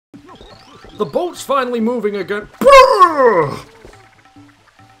The boat's finally moving again. Hey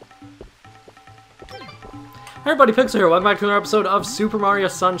everybody, Pixel here. Welcome back to another episode of Super Mario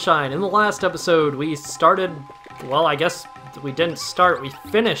Sunshine. In the last episode, we started... Well, I guess we didn't start. We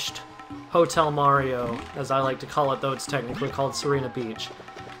finished Hotel Mario, as I like to call it, though it's technically called Serena Beach.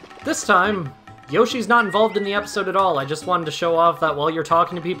 This time, Yoshi's not involved in the episode at all. I just wanted to show off that while you're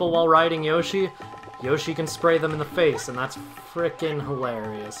talking to people while riding Yoshi, Yoshi can spray them in the face, and that's frickin'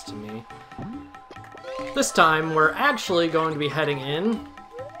 hilarious to me. This time, we're actually going to be heading in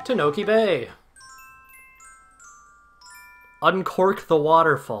to Noki Bay. Uncork the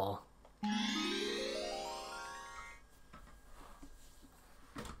waterfall.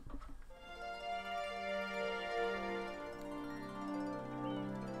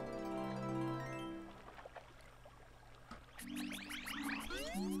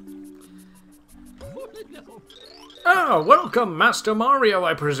 Ah, welcome, Master Mario,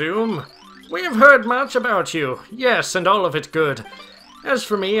 I presume. We have heard much about you. Yes, and all of it good. As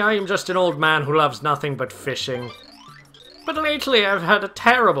for me, I am just an old man who loves nothing but fishing. But lately I've had a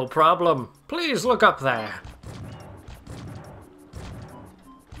terrible problem. Please look up there.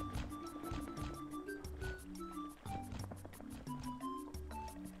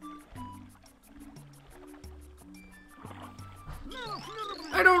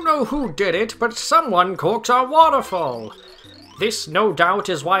 I don't know who did it, but someone corked our waterfall. This, no doubt,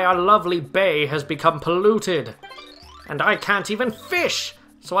 is why our lovely bay has become polluted. And I can't even fish,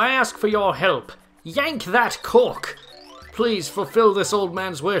 so I ask for your help. Yank that cork. Please fulfill this old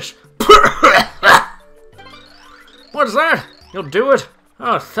man's wish. What's that? You'll do it?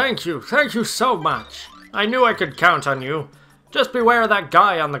 Oh, thank you. Thank you so much. I knew I could count on you. Just beware of that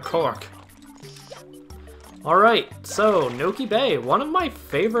guy on the cork. Alright, so Noki Bay, one of my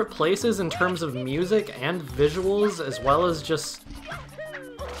favorite places in terms of music and visuals, as well as just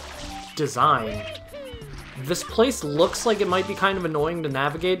design. This place looks like it might be kind of annoying to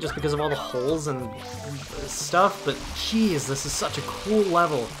navigate just because of all the holes and stuff, but geez, this is such a cool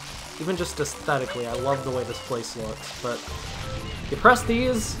level. Even just aesthetically, I love the way this place looks. But you press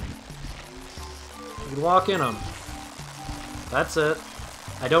these, you can walk in them. That's it.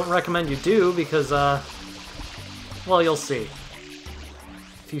 I don't recommend you do because, well, you'll see.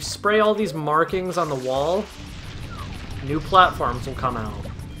 If you spray all these markings on the wall, new platforms will come out.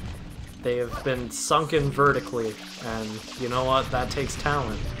 They have been sunken vertically, and you know what? That takes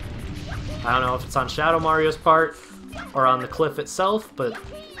talent. I don't know if it's on Shadow Mario's part or on the cliff itself, but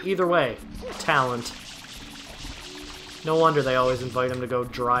either way, talent. No wonder they always invite him to go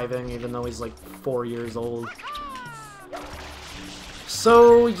driving, even though he's like 4 years old.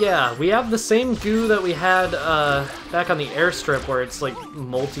 So yeah, we have the same goo that we had back on the airstrip, where it's like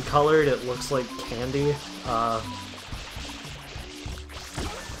multicolored. It looks like candy.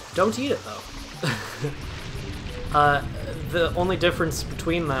 Don't eat it, though. The only difference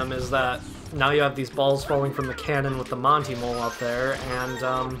between them is that now you have these balls falling from the cannon with the Monty Mole up there,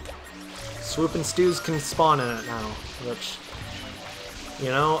 and Swoop and Stews can spawn in it now, which, you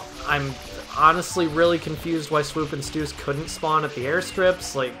know, I'm honestly really confused why Swoop and Stews couldn't spawn at the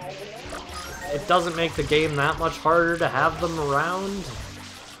airstrips. Like, it doesn't make the game that much harder to have them around.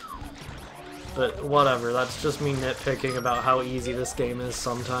 But whatever, that's just me nitpicking about how easy this game is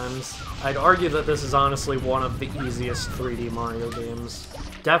sometimes. I'd argue that this is honestly one of the easiest 3D Mario games.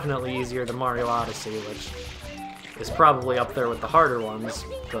 Definitely easier than Mario Odyssey, which is probably up there with the harder ones,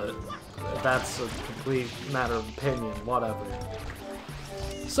 but that's a complete matter of opinion, whatever.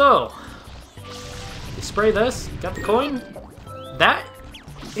 So, you spray this, got the coin? That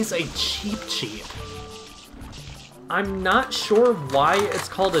is a Cheep Cheep. I'm not sure why it's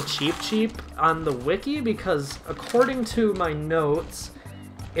called a Cheep Cheep on the wiki, because according to my notes,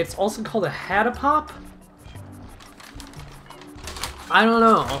 it's also called a Hadapop? I don't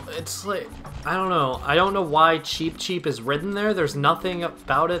know. It's like, I don't know. I don't know why Cheep Cheep is written there. There's nothing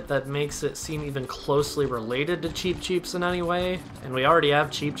about it that makes it seem even closely related to Cheep Cheeps in any way, and we already have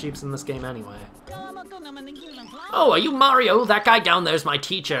Cheep Cheeps in this game anyway. Oh, are you Mario? That guy down there's my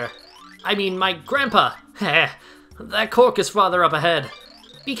teacher. I mean, my grandpa. Heh. That cork is farther up ahead.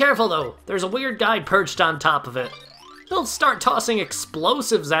 Be careful, though. There's a weird guy perched on top of it. He'll start tossing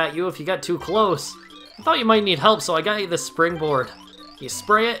explosives at you if you get too close. I thought you might need help, so I got you this springboard. You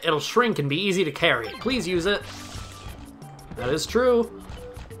spray it, it'll shrink and be easy to carry. Please use it. That is true.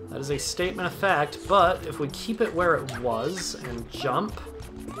 That is a statement of fact, but if we keep it where it was and jump,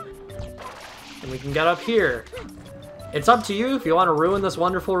 then we can get up here. It's up to you if you want to ruin this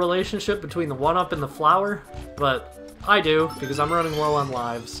wonderful relationship between the 1-up and the flower, but I do, because I'm running low on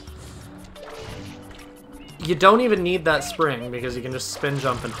lives. You don't even need that spring, because you can just spin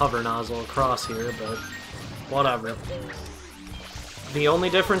jump and hover nozzle across here, but whatever. The only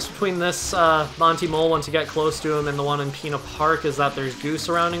difference between this Monty Mole, once you get close to him, and the one in Peanut Park is that there's goo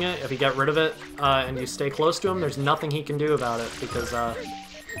surrounding it. If you get rid of it and you stay close to him, there's nothing he can do about it, because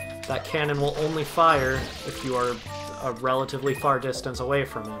that cannon will only fire if you are a relatively far distance away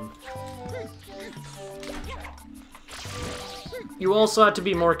from him. You also have to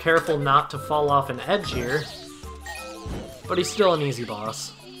be more careful not to fall off an edge here, but he's still an easy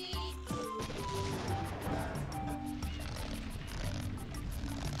boss.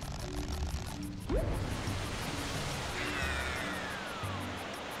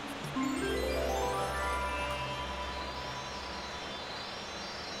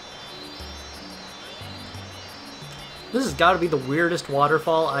 This has got to be the weirdest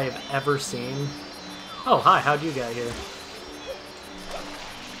waterfall I have ever seen. Oh, hi, how'd you get here?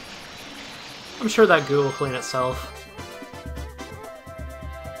 I'm sure that goo will clean itself.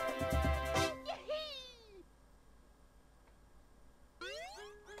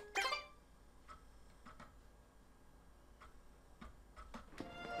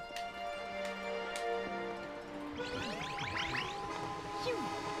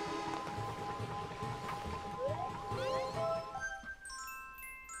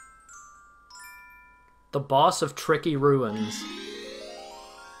 The boss of Tricky Ruins.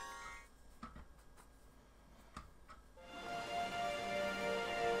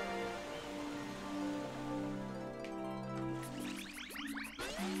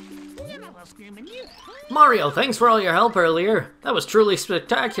 Mario, thanks for all your help earlier. That was truly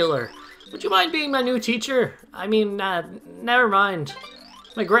spectacular. Would you mind being my new teacher? I mean, never mind.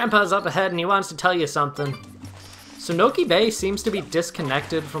 My grandpa's up ahead and he wants to tell you something. So Noki Bay seems to be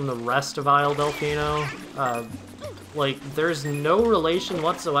disconnected from the rest of Isle Delfino. Like, there's no relation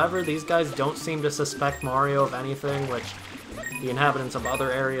whatsoever. These guys don't seem to suspect Mario of anything, which the inhabitants of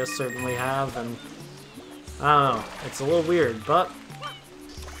other areas certainly have, and I don't know, it's a little weird, but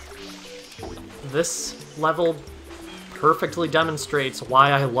this level perfectly demonstrates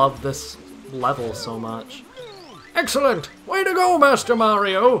why I love this level so much. Excellent! Way to go, Master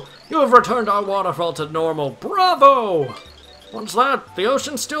Mario! You have returned our waterfall to normal. Bravo! What's that? The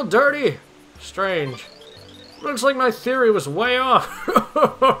ocean's still dirty? Strange. Looks like my theory was way off.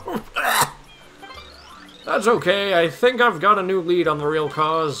 That's okay. I think I've got a new lead on the real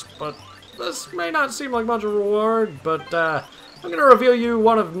cause, but this may not seem like much of a reward, but I'm gonna reveal you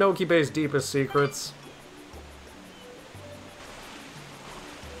one of Noki Bay's deepest secrets.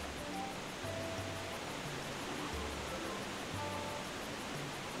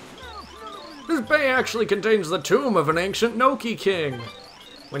 This bay actually contains the tomb of an ancient Noki king.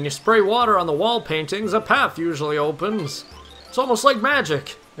 When you spray water on the wall paintings, a path usually opens. It's almost like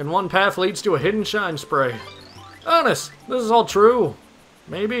magic, and one path leads to a hidden shine spray. Honest, this is all true.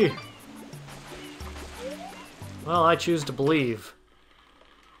 Maybe. Well, I choose to believe.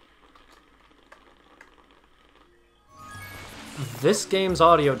 This game's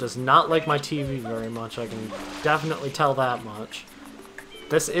audio does not like my TV very much, I can definitely tell that much.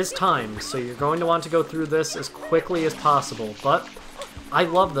 This is timed, so you're going to want to go through this as quickly as possible, but I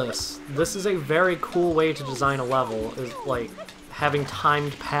love this. This is a very cool way to design a level, is like having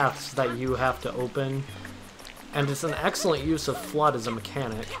timed paths that you have to open, and it's an excellent use of FLUDD as a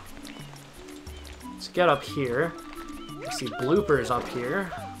mechanic. Let's get up here. You see bloopers up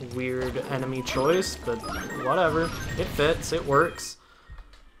here. Weird enemy choice, but whatever. It fits, it works.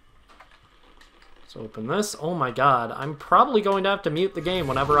 Let's open this. Oh my god, I'm probably going to have to mute the game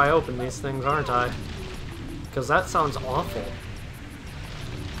whenever I open these things, aren't I? Because that sounds awful.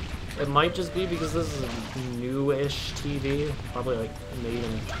 It might just be because this is a new-ish TV, probably like made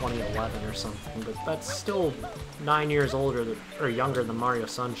in 2011 or something, but that's still 9 years older or younger than Mario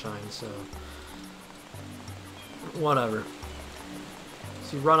Sunshine, so whatever.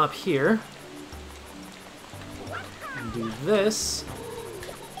 So you run up here and do this.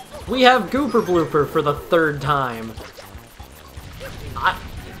 We have Gooper Blooper for the third time.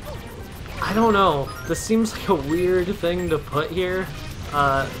 I don't know. This seems like a weird thing to put here.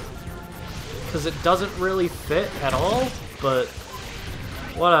 Because it doesn't really fit at all, but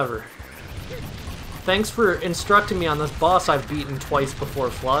whatever. Thanks for instructing me on this boss I've beaten twice before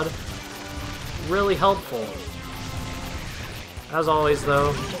FLUDD. Really helpful. As always,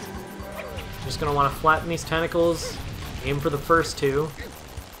 though, just gonna want to flatten these tentacles, aim for the first two.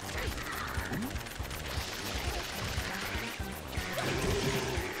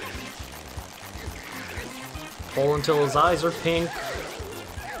 Pull until his eyes are pink.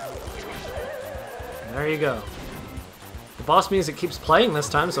 There you go. The boss music keeps playing this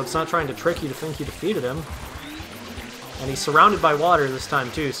time, so it's not trying to trick you to think you defeated him. And he's surrounded by water this time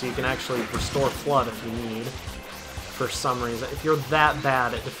too, so you can actually restore flood if you need. For some reason. If you're that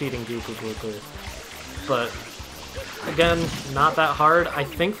bad at defeating Gooper Blooper. But, again, not that hard. I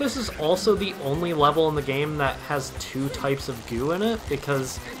think this is also the only level in the game that has 2 types of goo in it,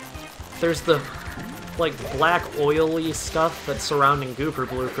 because there's the, like, black oily stuff that's surrounding Gooper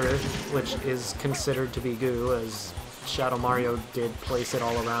Blooper, which is considered to be goo, as Shadow Mario did place it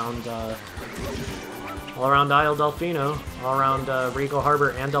all around Isle Delfino, all around Rico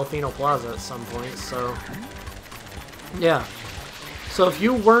Harbor and Delfino Plaza at some point, so yeah. So if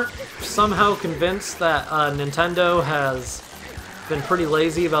you weren't somehow convinced that Nintendo has been pretty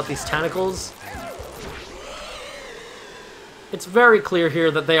lazy about these tentacles, it's very clear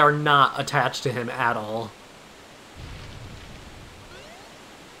here that they are not attached to him at all.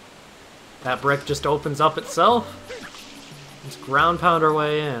 That brick just opens up itself. Let's ground pound our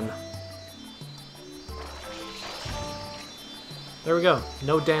way in. There we go.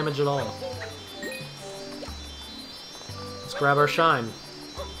 No damage at all. Let's grab our shine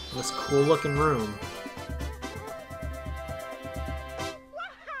in this cool looking room.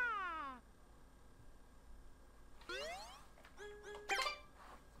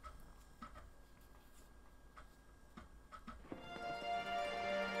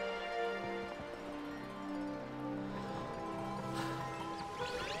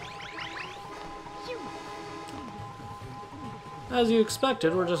 As you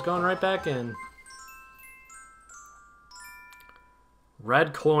expected, we're just going right back in.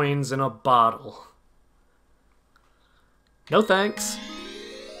 Red coins in a bottle. No thanks.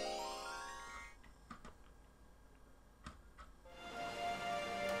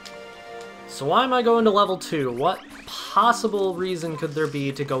 So why am I going to level 2? What possible reason could there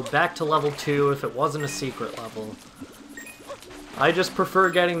be to go back to level 2 if it wasn't a secret level? I just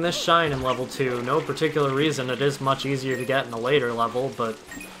prefer getting this shine in level 2. No particular reason. It is much easier to get in a later level, but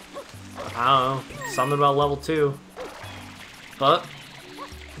I don't know. Something about level 2. But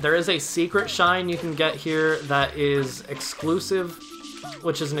there is a secret shine you can get here that is exclusive,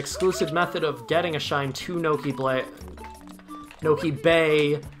 which is an exclusive method of getting a shine to Noki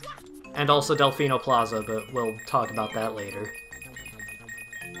Bay and also Delfino Plaza, but we'll talk about that later.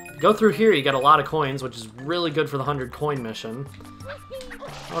 Go through here, you get a lot of coins, which is really good for the 100 coin mission.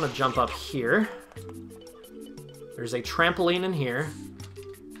 I want to jump up here. There's a trampoline in here.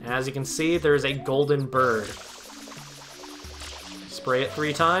 And as you can see, there's a golden bird. Spray it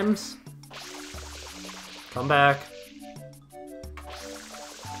 3 times. Come back.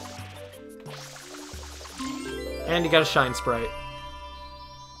 And you got a shine sprite.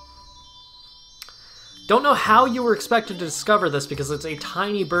 Don't know how you were expected to discover this because it's a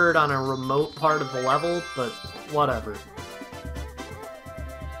tiny bird on a remote part of the level, but whatever.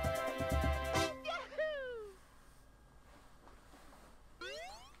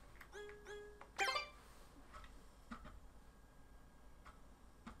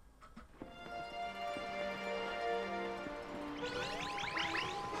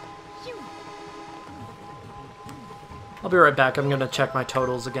 I'll be right back. I'm gonna check my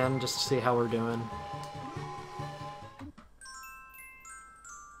totals again just to see how we're doing.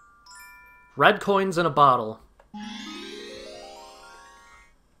 Red coins in a bottle.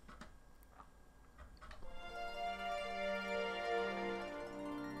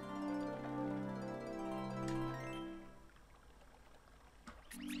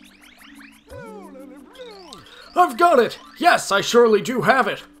 I've got it! Yes, I surely do have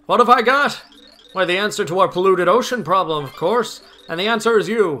it! What have I got? Why, the answer to our polluted ocean problem, of course. And the answer is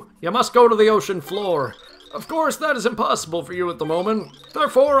you. You must go to the ocean floor. Of course, that is impossible for you at the moment.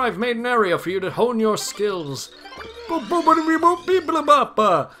 Therefore, I've made an area for you to hone your skills. Wear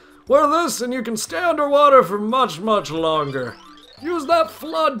this and you can stay underwater for much, much longer. Use that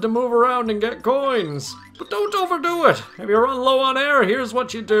flood to move around and get coins. But don't overdo it. If you run low on air, here's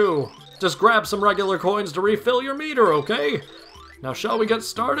what you do. Just grab some regular coins to refill your meter, okay? Now, shall we get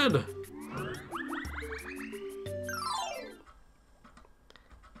started?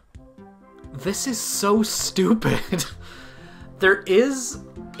 This is so stupid. There is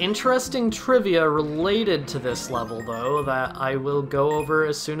interesting trivia related to this level, though, that I will go over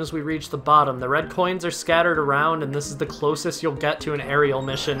as soon as we reach the bottom. The red coins are scattered around, and this is the closest you'll get to an aerial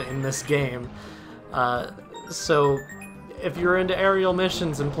mission in this game. So, if you're into aerial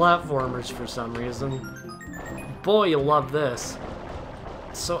missions and platformers for some reason, boy, you'll love this.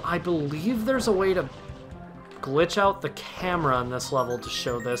 So I believe there's a way to glitch out the camera on this level to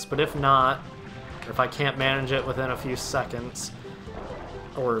show this, but if not, or if I can't manage it within a few seconds,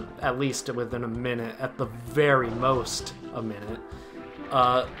 or at least within a minute, at the very most a minute,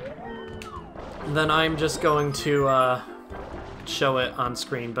 then I'm just going to show it on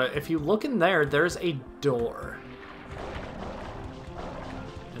screen, but if you look in there, there's a door.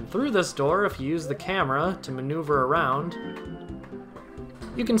 And through this door, if you use the camera to maneuver around,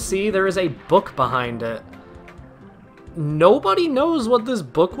 you can see there is a book behind it. Nobody knows what this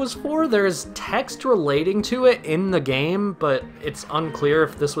book was for. There's text relating to it in the game, but it's unclear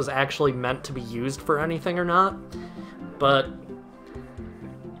if this was actually meant to be used for anything or not. But,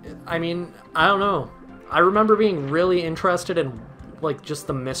 I mean, I don't know. I remember being really interested in, like, just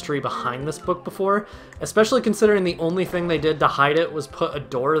the mystery behind this book before, especially considering the only thing they did to hide it was put a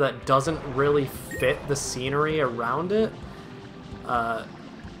door that doesn't really fit the scenery around it.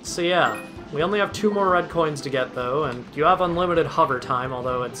 So yeah, we only have 2 more red coins to get, though, and you have unlimited hover time,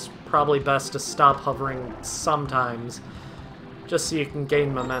 although it's probably best to stop hovering sometimes, just so you can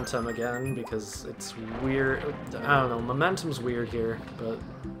gain momentum again, because it's weird. I don't know, momentum's weird here, but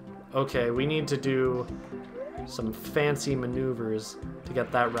okay, we need to do some fancy maneuvers to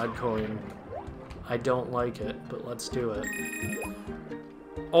get that red coin. I don't like it, but let's do it.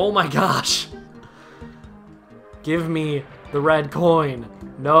 Oh my gosh! Give me the red coin.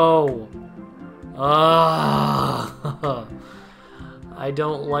 No. I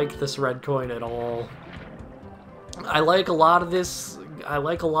don't like this red coin at all. I like a lot of this. I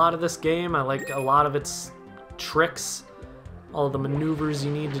like a lot of this game. I like a lot of its tricks, all the maneuvers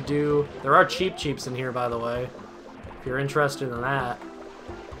you need to do. There are cheeps in here, by the way, if you're interested in that.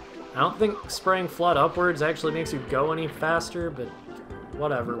 I don't think spraying flood upwards actually makes you go any faster, but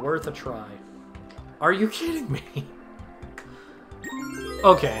whatever, worth a try. Are you kidding me?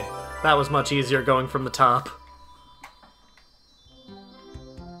 Okay, that was much easier going from the top.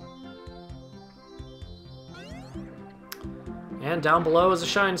 And down below is a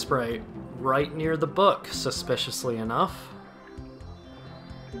shine spray, right near the book, suspiciously enough.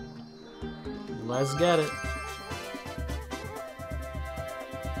 Let's get it.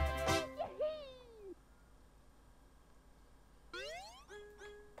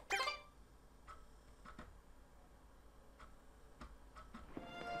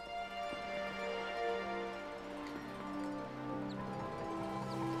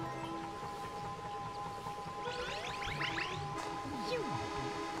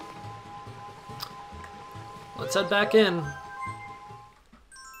 Let's head back in.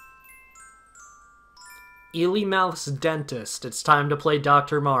 Eel-advised dentist. It's time to play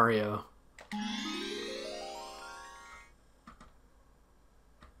Dr. Mario.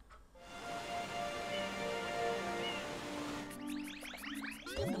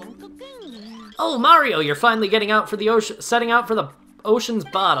 Oh, Mario, you're finally getting out for the ocean, setting out for the ocean's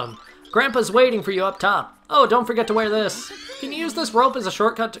bottom. Grandpa's waiting for you up top. Oh, don't forget to wear this. Can you use this rope as a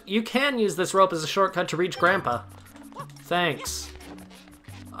shortcut? You can use this rope as a shortcut to reach Grandpa. Thanks.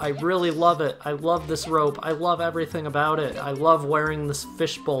 I really love it. I love this rope. I love everything about it. I love wearing this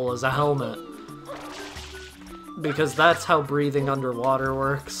fishbowl as a helmet. Because that's how breathing underwater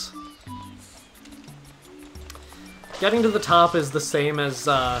works. Getting to the top is the same as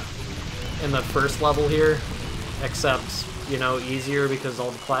in the first level here, except, you know, easier because all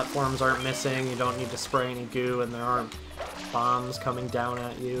the platforms aren't missing, you don't need to spray any goo, and there aren't bombs coming down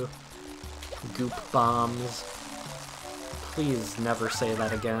at you. Goop bombs. Please never say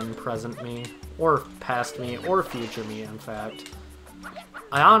that again, present me. Or past me, or future me, in fact.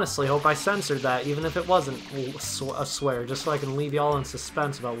 I honestly hope I censored that, even if it wasn't a swear, just so I can leave y'all in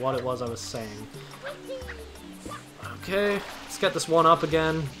suspense about what it was I was saying. Okay, let's get this one up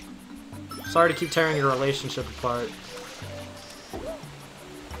again. Sorry to keep tearing your relationship apart.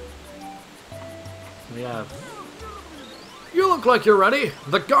 Yeah. You look like you're ready.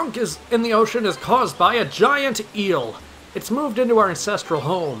 The gunk in the ocean is caused by a giant eel. It's moved into our ancestral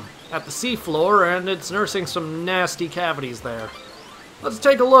home at the seafloor, and it's nursing some nasty cavities there. Let's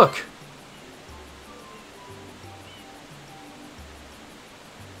take a look.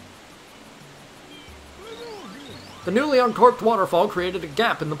 The newly uncorked waterfall created a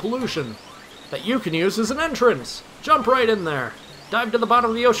gap in the pollution that you can use as an entrance. Jump right in there. Dive to the bottom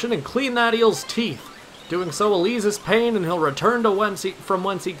of the ocean and clean that eel's teeth. Doing so will ease his pain, and he'll return to from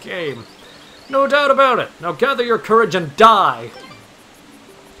whence he came. No doubt about it. Now gather your courage and die.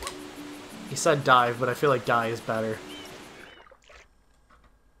 He said dive, but I feel like die is better.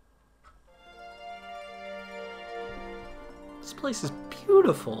 This place is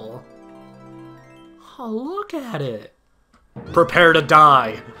beautiful. Oh, look at it. Prepare to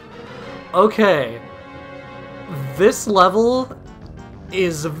die. Okay. This level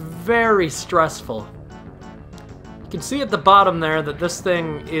is very stressful. You can see at the bottom there that this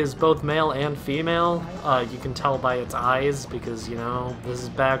thing is both male and female. You can tell by its eyes because, you know, this is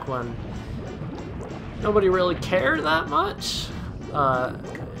back when nobody really cared that much.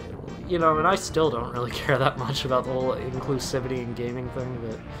 You know, and I still don't really care that much about the whole inclusivity and gaming thing,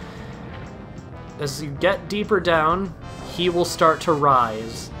 but as you get deeper down, he will start to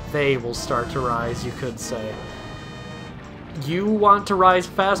rise. They will start to rise, you could say. You want to rise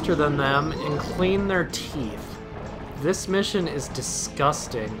faster than them and clean their teeth. This mission is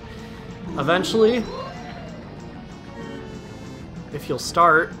disgusting. Eventually, if you'll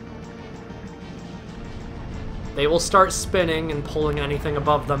start, they will start spinning and pulling anything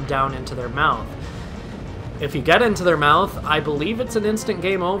above them down into their mouth. If you get into their mouth, I believe it's an instant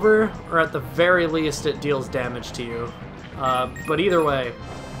game over, or at the very least it deals damage to you. But either way,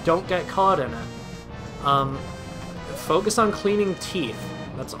 don't get caught in it. Focus on cleaning teeth.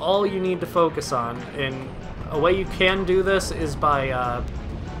 That's all you need to focus on. And a way you can do this is by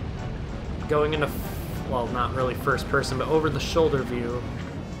going into, well, not really first person, but over the shoulder view.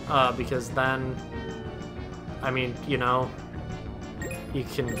 Because then, I mean, you know, you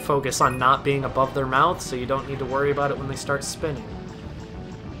can focus on not being above their mouth, so you don't need to worry about it when they start spinning.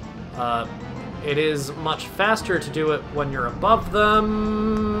 It is much faster to do it when you're above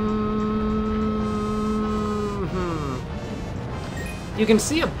them. You can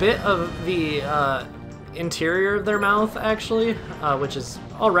see a bit of the interior of their mouth, actually, which is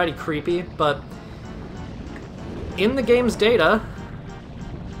already creepy, but in the game's data,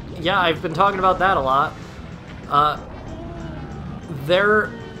 yeah, I've been talking about that a lot,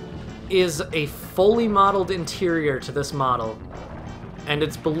 there is a fully modeled interior to this model, and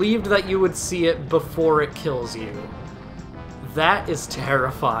it's believed that you would see it before it kills you. That is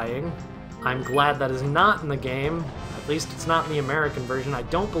terrifying. I'm glad that is not in the game. At least it's not in the American version. I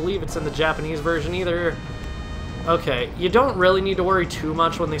don't believe it's in the Japanese version either. Okay, you don't really need to worry too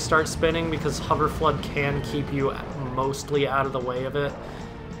much when they start spinning, because Hover Flood can keep you mostly out of the way of it.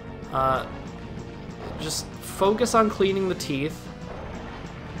 Just focus on cleaning the teeth,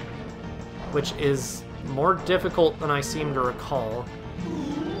 which is more difficult than I seem to recall.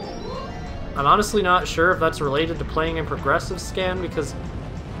 I'm honestly not sure if that's related to playing in progressive scan, because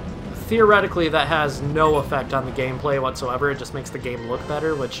theoretically that has no effect on the gameplay whatsoever. It just makes the game look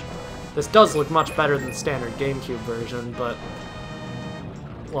better, which this does look much better than the standard GameCube version, but,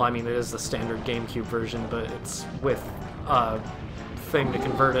 well, I mean, it is the standard GameCube version, but it's with a thing to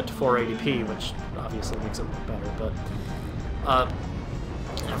convert it to 480p, which obviously makes it look better. But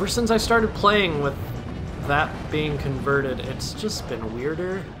ever since I started playing with that being converted, it's just been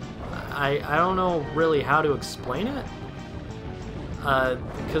weirder. I don't know really how to explain it,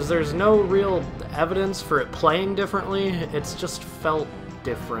 because there's no real evidence for it playing differently. It's just felt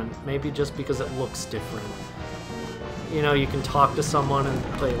different, maybe just because it looks different. You know, you can talk to someone and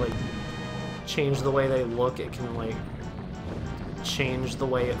they, like, change the way they look. It can, like, change the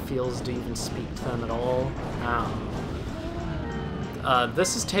way it feels to even speak to them at all. I don't know.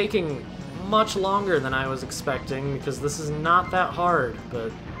 This is taking much longer than I was expecting, because this is not that hard,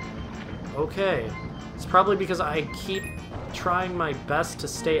 but okay. It's probably because I keep trying my best to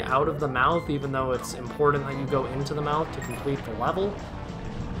stay out of the mouth, even though it's important that you go into the mouth to complete the level.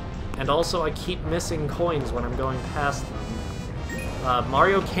 And also, I keep missing coins when I'm going past them.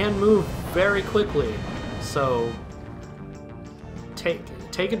 Mario can move very quickly, so take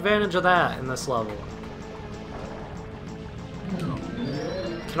advantage of that in this level.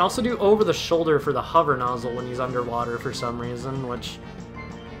 Can also do over the shoulder for the hover nozzle when he's underwater for some reason, which,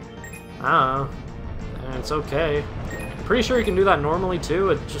 I don't know, and it's okay. I'm pretty sure you can do that normally too,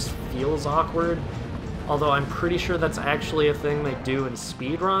 it just feels awkward. Although I'm pretty sure that's actually a thing they do in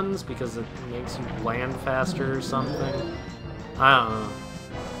speedruns, because it makes you land faster or something. I don't know.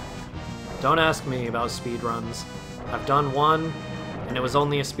 Don't ask me about speedruns. I've done one, and it was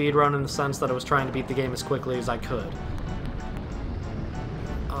only a speedrun in the sense that I was trying to beat the game as quickly as I could.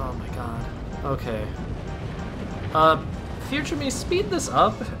 Oh my god. Okay. Future me, speed this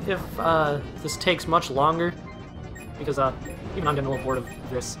up if this takes much longer, because even I'm getting a little bored of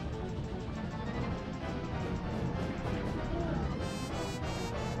this.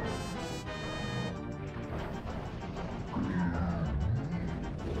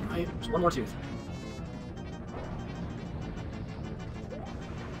 Right, just one more tooth.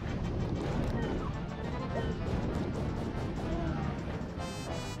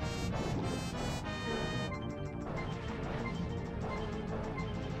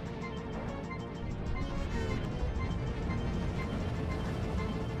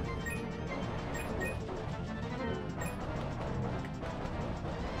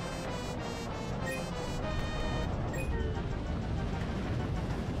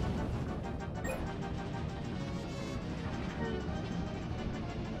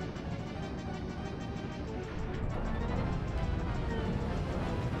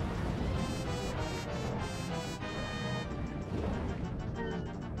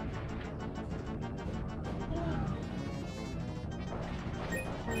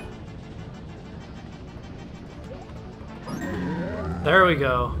 There we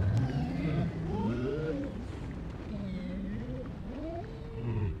go.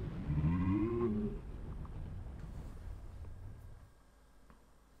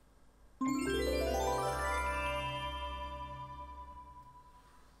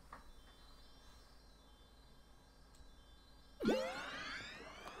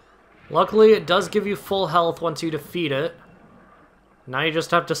 Luckily, it does give you full health once you defeat it. Now you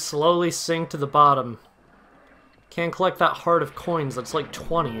just have to slowly sink to the bottom. Can't collect that heart of coins, that's like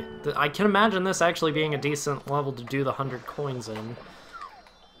 20. I can imagine this actually being a decent level to do the 100 coins in.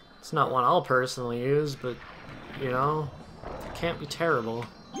 It's not one I'll personally use, but, you know, it can't be terrible.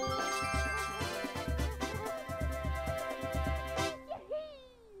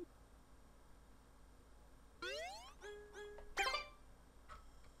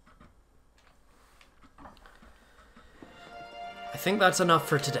 I think that's enough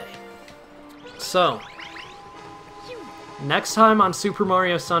for today. So, next time on Super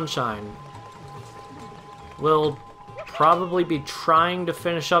Mario Sunshine, we'll probably be trying to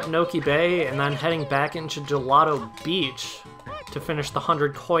finish up Noki Bay and then heading back into Gelato Beach to finish the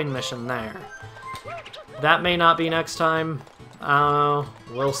 100 coin mission there. That may not be next time.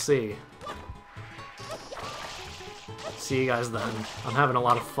 We'll see. See you guys then. I'm having a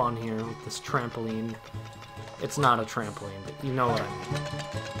lot of fun here with this trampoline. It's not a trampoline, but you know what I mean.